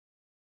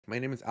My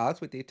name is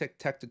Alex with Datech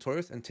Tech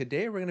Tutorials, and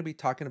today we're going to be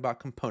talking about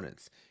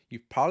components.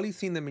 You've probably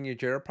seen them in your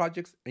Jira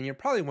projects, and you're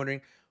probably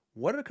wondering,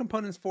 what are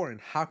components for and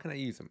how can I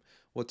use them?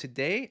 Well,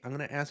 today I'm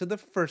going to answer the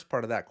first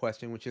part of that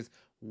question, which is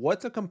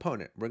what's a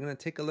component? We're going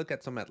to take a look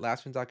at some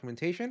Atlassian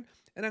documentation,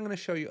 and I'm going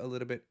to show you a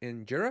little bit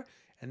in Jira,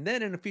 and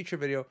then in a future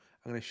video,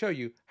 I'm going to show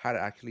you how to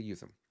actually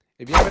use them.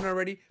 If you haven't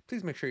already,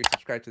 please make sure you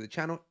subscribe to the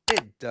channel.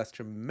 It does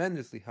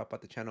tremendously help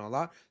out the channel a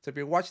lot. So if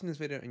you're watching this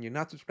video and you're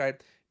not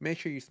subscribed, make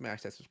sure you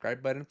smash that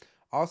subscribe button.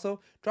 Also,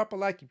 drop a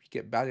like if you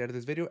get value out of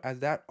this video, as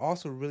that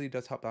also really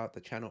does help out the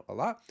channel a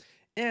lot.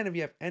 And if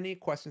you have any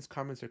questions,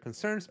 comments, or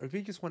concerns, or if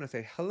you just want to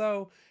say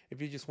hello,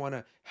 if you just want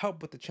to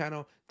help with the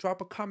channel,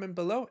 drop a comment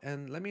below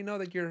and let me know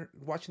that you're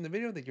watching the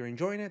video, that you're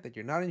enjoying it, that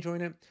you're not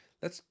enjoying it.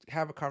 Let's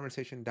have a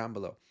conversation down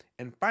below.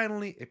 And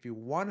finally, if you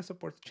want to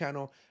support the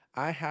channel,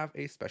 I have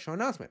a special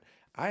announcement.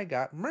 I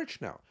got merch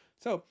now.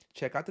 So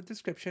check out the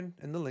description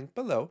and the link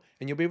below,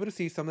 and you'll be able to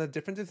see some of the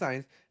different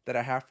designs that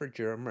I have for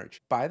Jira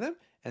merch. Buy them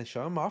and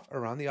show them off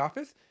around the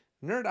office.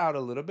 Nerd out a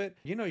little bit.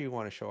 You know you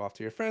want to show off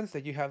to your friends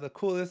that you have the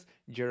coolest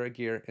Jira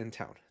gear in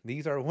town.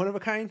 These are one of a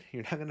kind.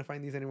 You're not going to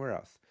find these anywhere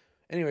else.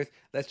 Anyways,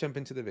 let's jump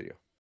into the video.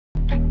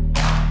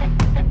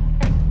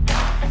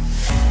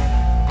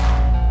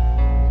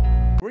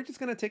 We're just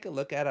going to take a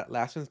look at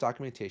Atlassian's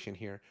documentation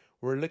here.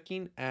 We're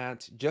looking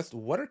at just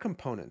what are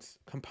components.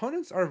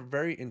 Components are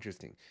very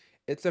interesting.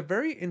 It's a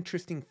very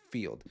interesting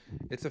field.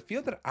 It's a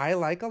field that I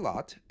like a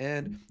lot,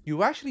 and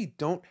you actually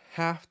don't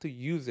have to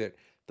use it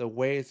the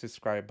way it's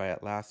described by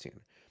Atlassian.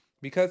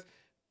 Because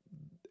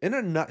in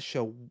a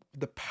nutshell,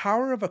 the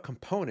power of a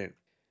component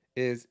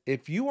is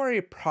if you are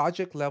a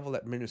project level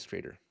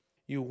administrator,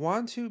 you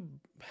want to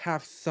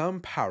have some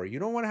power. You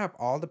don't want to have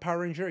all the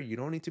power in Jira. You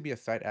don't need to be a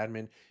site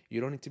admin.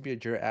 You don't need to be a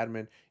Jira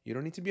admin. You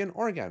don't need to be an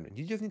org admin.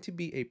 You just need to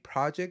be a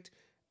project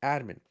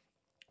admin,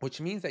 which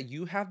means that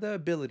you have the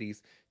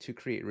abilities to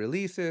create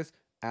releases,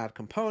 add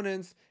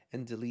components,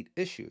 and delete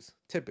issues,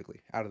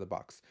 typically out of the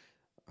box.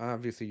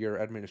 Obviously, your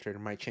administrator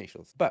might change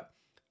those. But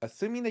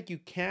assuming that you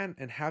can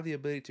and have the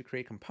ability to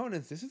create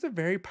components, this is a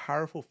very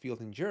powerful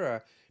field in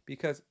Jira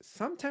because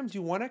sometimes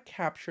you want to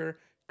capture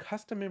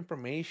custom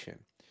information.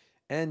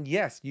 And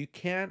yes, you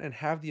can and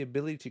have the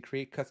ability to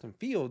create custom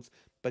fields,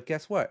 but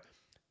guess what?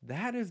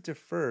 That is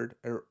deferred,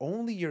 or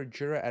only your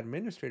Jira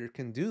administrator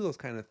can do those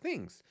kind of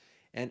things.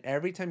 And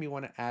every time you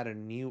want to add a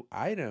new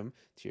item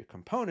to your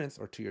components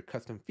or to your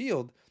custom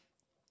field,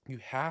 you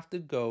have to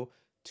go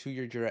to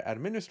your Jira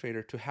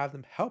administrator to have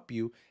them help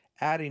you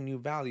add a new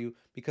value,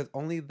 because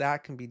only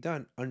that can be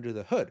done under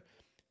the hood.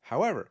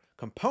 However,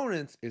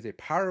 components is a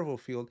powerful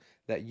field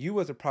that you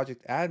as a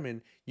project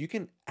admin, you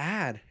can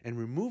add and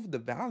remove the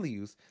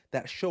values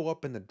that show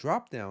up in the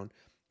dropdown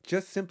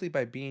just simply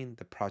by being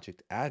the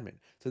project admin.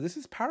 So this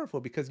is powerful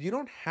because you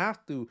don't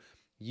have to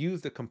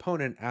use the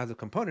component as a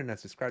component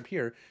as described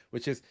here,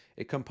 which is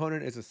a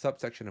component is a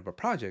subsection of a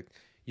project.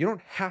 You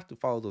don't have to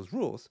follow those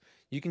rules.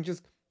 You can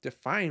just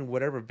define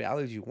whatever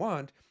values you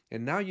want,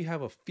 and now you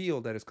have a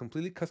field that is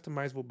completely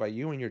customizable by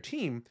you and your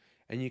team,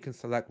 and you can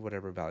select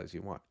whatever values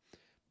you want.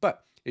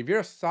 But if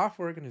you're a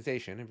software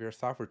organization, if you're a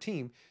software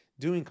team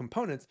doing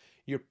components,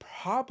 you're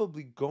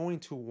probably going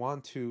to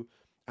want to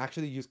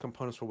actually use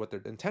components for what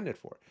they're intended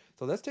for.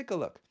 So let's take a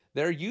look.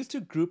 They're used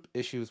to group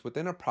issues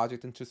within a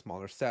project into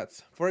smaller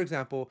sets. For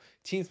example,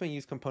 teams may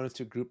use components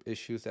to group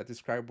issues that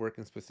describe work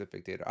in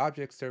specific data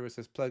objects,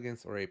 services,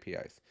 plugins, or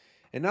APIs.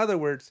 In other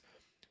words,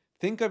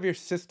 think of your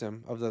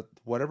system of the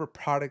whatever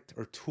product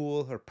or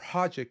tool or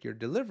project you're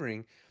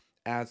delivering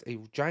as a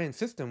giant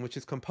system, which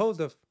is composed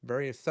of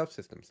various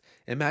subsystems.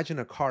 Imagine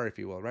a car, if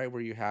you will, right?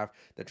 Where you have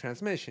the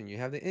transmission, you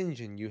have the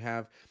engine, you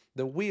have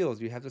the wheels,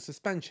 you have the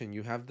suspension,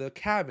 you have the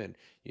cabin,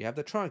 you have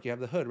the trunk, you have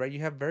the hood, right? You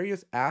have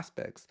various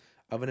aspects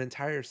of an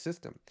entire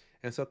system.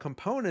 And so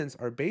components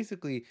are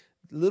basically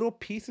little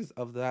pieces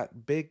of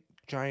that big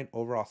giant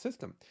overall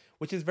system,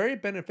 which is very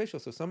beneficial.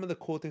 So some of the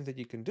cool things that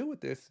you can do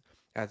with this,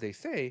 as they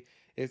say,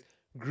 is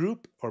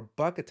group or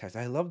bucketize.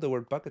 I love the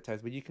word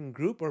bucketize, but you can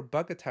group or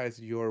bucketize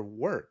your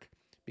work,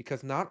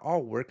 because not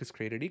all work is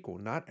created equal.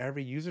 Not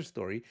every user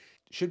story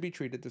should be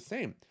treated the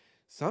same.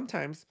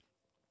 Sometimes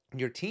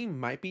your team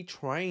might be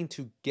trying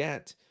to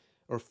get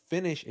or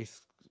finish a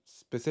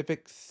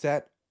specific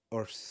set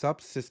or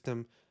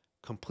subsystem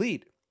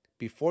complete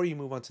before you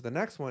move on to the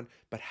next one,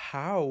 but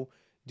how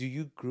do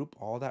you group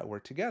all that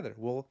work together?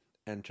 Well,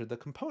 enter the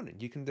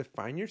component. You can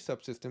define your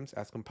subsystems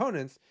as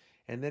components,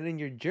 and then in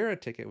your Jira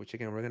ticket, which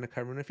again, we're going to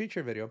cover in a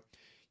future video,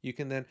 you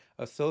can then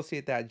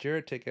associate that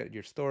Jira ticket,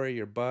 your story,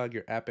 your bug,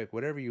 your epic,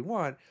 whatever you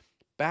want,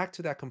 back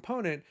to that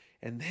component,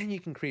 and then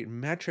you can create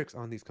metrics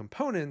on these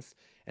components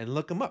and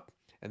look them up.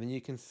 And then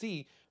you can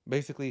see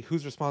basically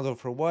who's responsible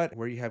for what,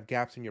 where you have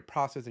gaps in your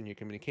process, in your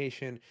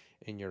communication,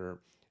 and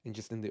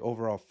just in the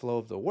overall flow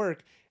of the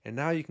work. And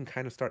now you can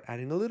kind of start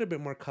adding a little bit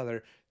more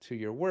color to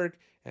your work.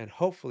 And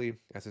hopefully,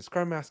 as a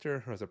Scrum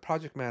Master or as a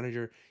project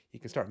manager, you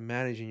can start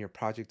managing your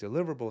project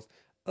deliverables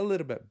a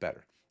little bit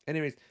better.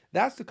 Anyways,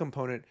 that's the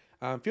component.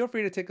 Feel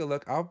free to take a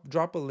look. I'll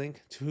drop a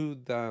link to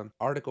the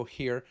article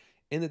here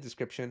in the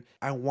description.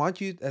 I want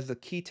you, as the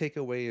key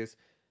takeaway is,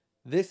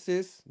 this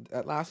is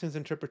Atlassian's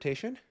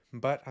interpretation,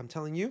 but I'm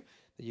telling you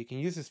that you can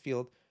use this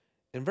field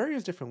in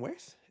various different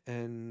ways,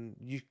 and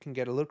you can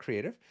get a little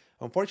creative.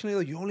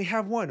 Unfortunately, you only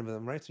have one of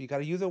them, right? So you got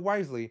to use it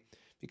wisely,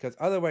 because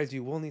otherwise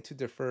you will need to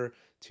defer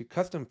to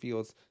custom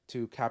fields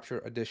to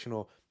capture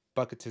additional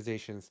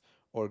bucketizations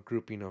or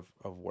grouping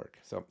of work.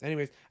 So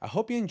anyways, I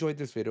hope you enjoyed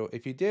this video.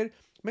 If you did,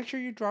 make sure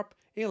you drop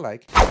a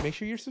like. Make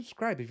sure you're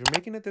subscribed. If you're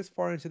making it this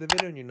far into the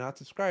video and you're not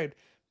subscribed,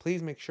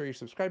 please make sure you're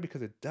subscribed,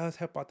 because it does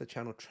help out the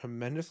channel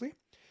tremendously.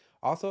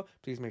 Also,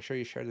 please make sure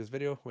you share this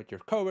video with your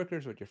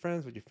coworkers, with your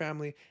friends, with your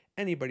family,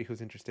 anybody who's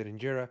interested in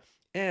Jira.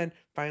 And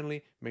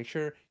finally, make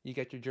sure you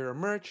get your Jira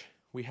merch.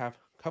 We have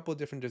a couple of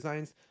different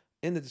designs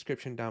in the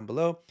description down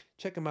below.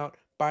 Check them out,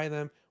 buy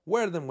them,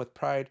 wear them with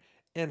pride,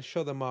 and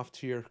show them off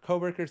to your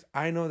coworkers.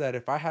 I know that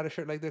if I had a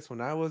shirt like this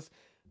when I was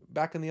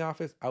back in the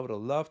office, I would have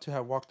loved to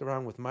have walked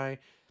around with my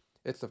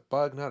 "it's a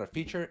bug, not a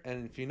feature."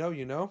 And if you know,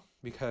 you know,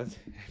 because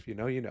if you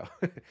know, you know.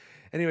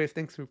 Anyways,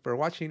 thanks for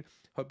watching.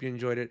 Hope you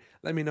enjoyed it.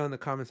 Let me know in the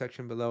comment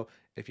section below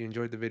if you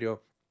enjoyed the video.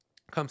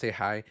 Come say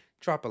hi,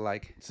 drop a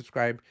like,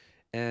 subscribe,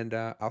 and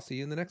I'll see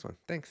you in the next one.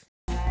 Thanks.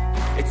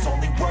 It's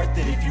only worth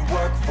it if you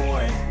work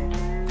for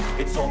it.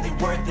 It's only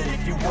worth it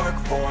if you work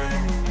for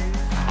it.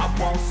 I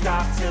won't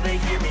stop till they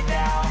hear me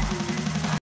now.